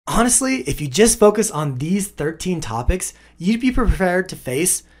Honestly, if you just focus on these 13 topics, you'd be prepared to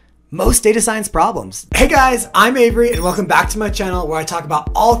face most data science problems. Hey guys, I'm Avery and welcome back to my channel where I talk about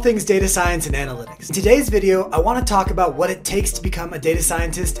all things data science and analytics. In today's video, I want to talk about what it takes to become a data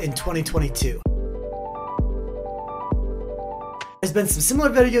scientist in 2022. There's been some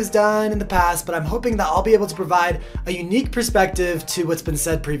similar videos done in the past, but I'm hoping that I'll be able to provide a unique perspective to what's been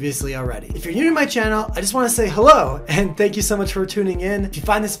said previously already. If you're new to my channel, I just want to say hello and thank you so much for tuning in. If you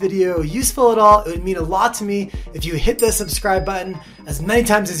find this video useful at all, it would mean a lot to me if you hit the subscribe button as many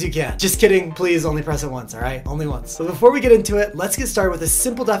times as you can. Just kidding, please only press it once, all right? Only once. But before we get into it, let's get started with a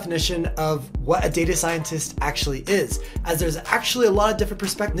simple definition of what a data scientist actually is, as there's actually a lot of different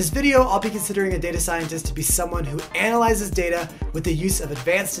perspectives. In this video, I'll be considering a data scientist to be someone who analyzes data with the use of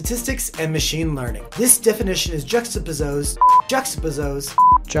advanced statistics and machine learning. This definition is juxtaposed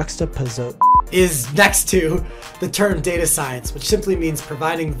is next to the term data science, which simply means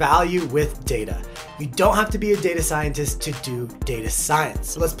providing value with data. You don't have to be a data scientist to do data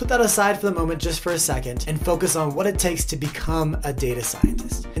science. So let's put that aside for the moment just for a second and focus on what it takes to become a data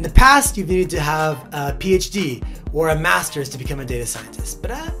scientist. In the past, you've needed to have a PhD or a master's to become a data scientist,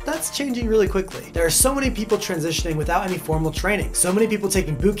 but that's changing really quickly. There are so many people transitioning without any formal training, so many people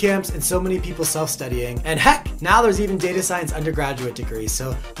taking boot camps, and so many people self-studying, and heck, now there's even data science undergraduate degrees,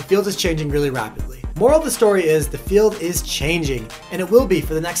 so the field is changing really rapidly. Moral of the story is the field is changing, and it will be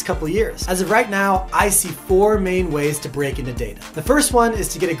for the next couple years. As of right now, I see 4 main ways to break into data. The first one is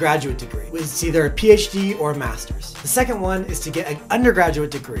to get a graduate degree, which is either a PhD or a master's. The second one is to get an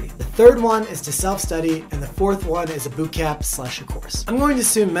undergraduate degree. The third one is to self-study, and the fourth one is a boot camp / a course. I'm going to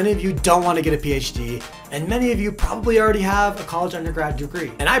assume many of you don't want to get a PhD, and many of you probably already have a college undergrad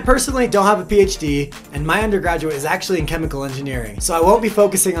degree. And I personally don't have a PhD, and my undergraduate is actually in chemical engineering, so I won't be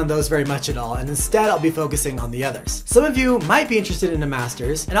focusing on those very much at all, and instead I'll be focusing on the others. Some of you might be interested in a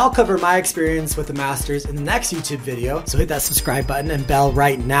master's, and I'll cover my experience with the master's in the next YouTube video, so hit that subscribe button and bell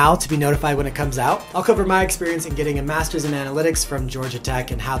right now to be notified when it comes out. I'll cover my experience in getting a master's in analytics from Georgia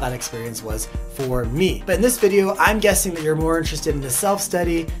Tech and how that experience was for me. But in this video, I'm guessing that you're more interested in the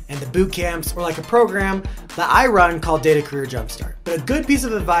self-study and the boot camps, or like a program that I run called Data Career Jumpstart. But a good piece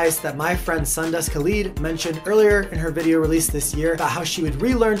of advice that my friend Sundas Khalid mentioned earlier in her video released this year about how she would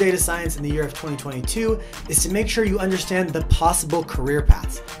relearn data science in the year of 2022 is to make sure you understand the possible career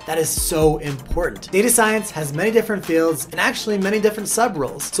paths. That is so important. Data science has many different fields and actually many different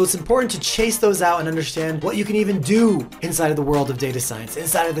sub-roles, so it's important to chase those out and understand what you can even do inside of the world of data science,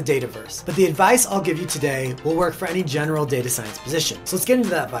 inside of the Dataverse. But the advice I'll give you today will work for any general data science position. So let's get into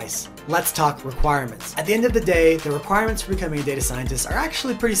that advice. Let's talk requirements. At the end of the day, the requirements for becoming a data scientist are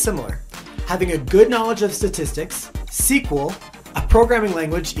actually pretty similar. Having a good knowledge of statistics, SQL, a programming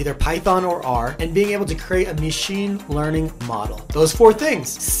language, either Python or R, and being able to create a machine learning model. Those 4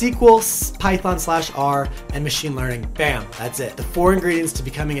 things: SQL, Python / R, and machine learning. Bam, that's it. The 4 ingredients to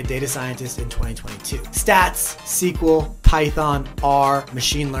becoming a data scientist in 2022. Stats, SQL, Python, R,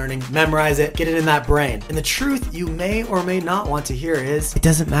 machine learning. Memorize it, get it in that brain. And the truth you may or may not want to hear is, it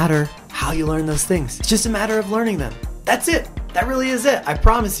doesn't matter how you learn those things. It's just a matter of learning them. That's it. That really is it. I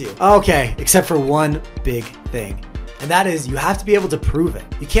promise you. Okay, except for one big thing. And that is, you have to be able to prove it.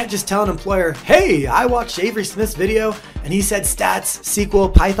 You can't just tell an employer, hey, I watched Avery Smith's video and he said stats,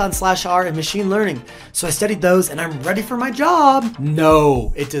 SQL, Python / R, and machine learning. So I studied those and I'm ready for my job.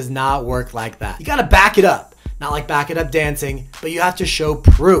 No, it does not work like that. You gotta back it up. Not like back it up dancing, but you have to show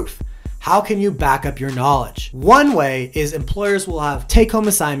proof. How can you back up your knowledge? One way is employers will have take-home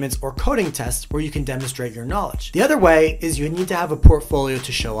assignments or coding tests where you can demonstrate your knowledge. The other way is you need to have a portfolio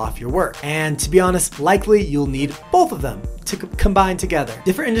to show off your work. And to be honest, likely you'll need both of them to combine together.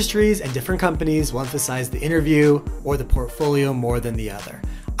 Different industries and different companies will emphasize the interview or the portfolio more than the other.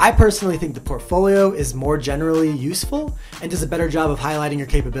 I personally think the portfolio is more generally useful and does a better job of highlighting your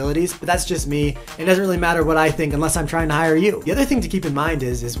capabilities, but that's just me. It doesn't really matter what I think unless I'm trying to hire you. The other thing to keep in mind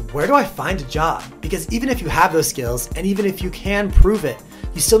is where do I find a job? Because even if you have those skills, and even if you can prove it,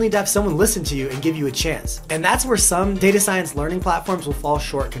 you still need to have someone listen to you and give you a chance. And that's where some data science learning platforms will fall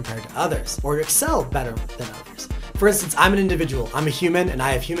short compared to others, or excel better than others. For instance, I'm an individual, I'm a human, and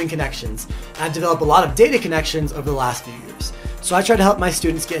I have human connections. And I've developed a lot of data connections over the last few years. So I try to help my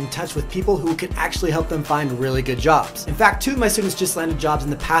students get in touch with people who can actually help them find really good jobs. In fact, 2 of my students just landed jobs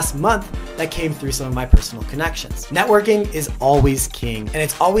in the past month that came through some of my personal connections. Networking is always king, and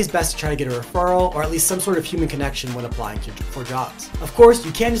it's always best to try to get a referral or at least some sort of human connection when applying for jobs. Of course,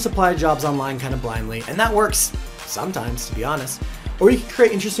 you can't just apply to jobs online kind of blindly, and that works sometimes, to be honest. Or you can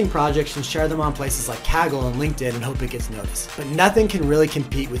create interesting projects and share them on places like Kaggle and LinkedIn and hope it gets noticed. But nothing can really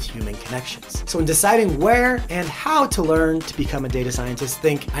compete with human connections. So when deciding where and how to learn to become a data scientist,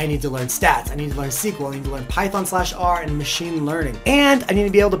 think I need to learn stats, I need to learn SQL, I need to learn Python/R and machine learning. And I need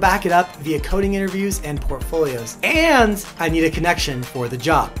to be able to back it up via coding interviews and portfolios. And I need a connection for the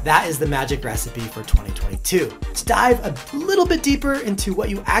job. That is the magic recipe for 2022. To dive a little bit deeper into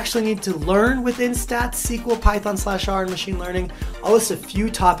what you actually need to learn within stats, SQL, Python/R, and machine learning, I'll list a few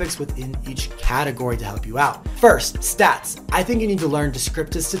topics within each category to help you out. First, stats. I think you need to learn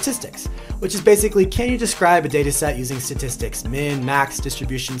descriptive statistics, which is basically, can you describe a data set using statistics, min, max,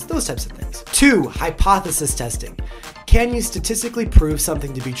 distributions, those types of things. 2, hypothesis testing. Can you statistically prove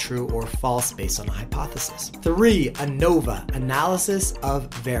something to be true or false based on a hypothesis? 3, ANOVA, analysis of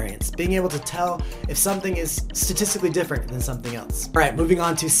variance, being able to tell if something is statistically different than something else. All right, moving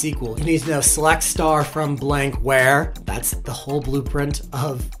on to SQL. You need to know select star from blank where. That's the whole blueprint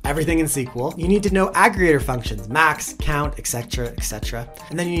of everything in SQL. You need to know aggregator functions, max, count, etc., etc.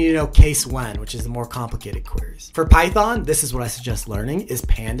 And then you need to know case when, which is the more complicated queries. For Python, this is what I suggest learning, is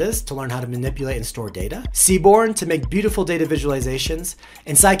pandas to learn how to manipulate and store data, Seaborn to make beautiful data visualizations,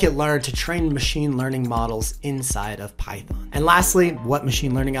 and scikit-learn to train machine learning models inside of Python. And lastly, what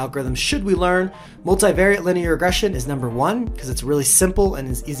machine learning algorithms should we learn? Multivariate linear regression is number 1 because it's really simple and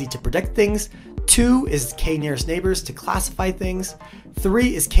is easy to predict things. 2 is k-nearest neighbors to classify things.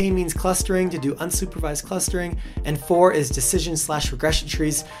 3 is k-means clustering to do unsupervised clustering. And 4 is decision/regression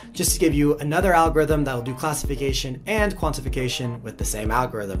trees, just to give you another algorithm that will do classification and quantification with the same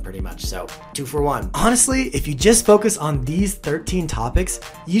algorithm pretty much. So 2 for 1. Honestly, if you just focus on these 13 topics,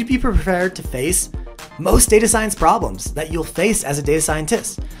 you'd be prepared to face most data science problems that you'll face as a data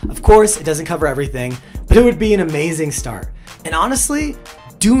scientist. Of course, it doesn't cover everything, but it would be an amazing start. And honestly,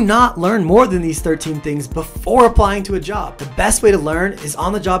 do not learn more than these 13 things before applying to a job. The best way to learn is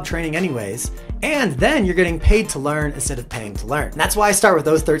on-the-job training anyways, and then you're getting paid to learn instead of paying to learn. And that's why I start with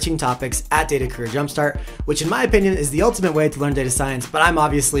those 13 topics at Data Career Jumpstart, which in my opinion is the ultimate way to learn data science, but I'm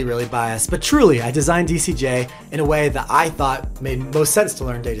obviously really biased. But truly, I designed DCJ in a way that I thought made most sense to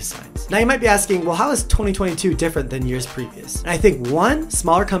learn data science. Now you might be asking, well, how is 2022 different than years previous? And I think 1,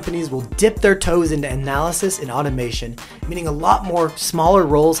 smaller companies will dip their toes into analysis and automation, meaning a lot more smaller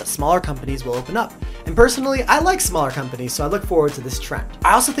roles at smaller companies will open up. And personally, I like smaller companies, so I look forward to this trend.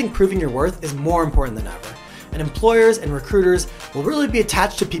 I also think proving your worth is more important than ever, and employers and recruiters will really be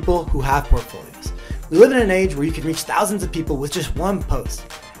attached to people who have portfolios. We live in an age where you can reach thousands of people with just one post.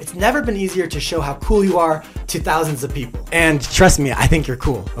 It's never been easier to show how cool you are to thousands of people. And trust me, I think you're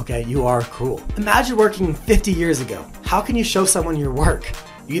cool, okay? You are cool. Imagine working 50 years ago. How can you show someone your work?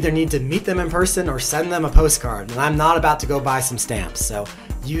 You either need to meet them in person or send them a postcard, and I'm not about to go buy some stamps, so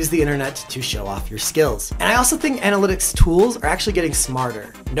use the internet to show off your skills. And I also think analytics tools are actually getting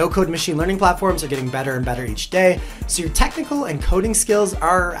smarter. No-code machine learning platforms are getting better and better each day, so your technical and coding skills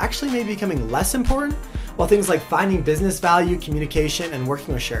are actually maybe becoming less important, while things like finding business value, communication, and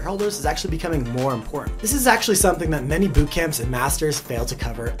working with shareholders is actually becoming more important. This is actually something that many bootcamps and masters fail to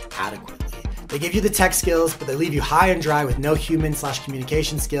cover adequately. They give you the tech skills, but they leave you high and dry with no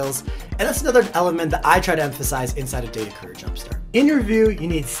human/communication skills. And that's another element that I try to emphasize inside of Data Career Jumpstart. In review, you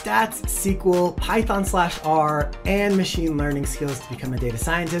need stats, SQL, Python/R, and machine learning skills to become a data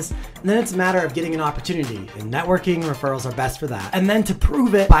scientist. And then it's a matter of getting an opportunity. And networking referrals are best for that. And then to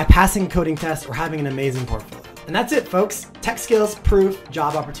prove it by passing a coding test or having an amazing portfolio. And that's it, folks. Tech skills, proof,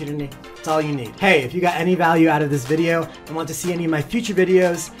 job opportunity. That's all you need. Hey, if you got any value out of this video and want to see any of my future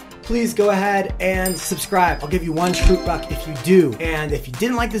videos, please go ahead and subscribe. I'll give you $1 Schrute buck if you do. And if you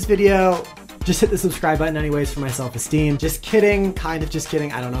didn't like this video, just hit the subscribe button anyways for my self-esteem. Just kidding, kind of just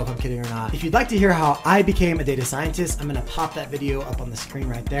kidding. I don't know if I'm kidding or not. If you'd like to hear how I became a data scientist, I'm gonna pop that video up on the screen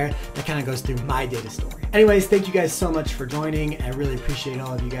right there. That kind of goes through my data story. Anyways, thank you guys so much for joining. I really appreciate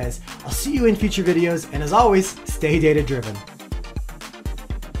all of you guys. I'll see you in future videos. And as always, stay data driven.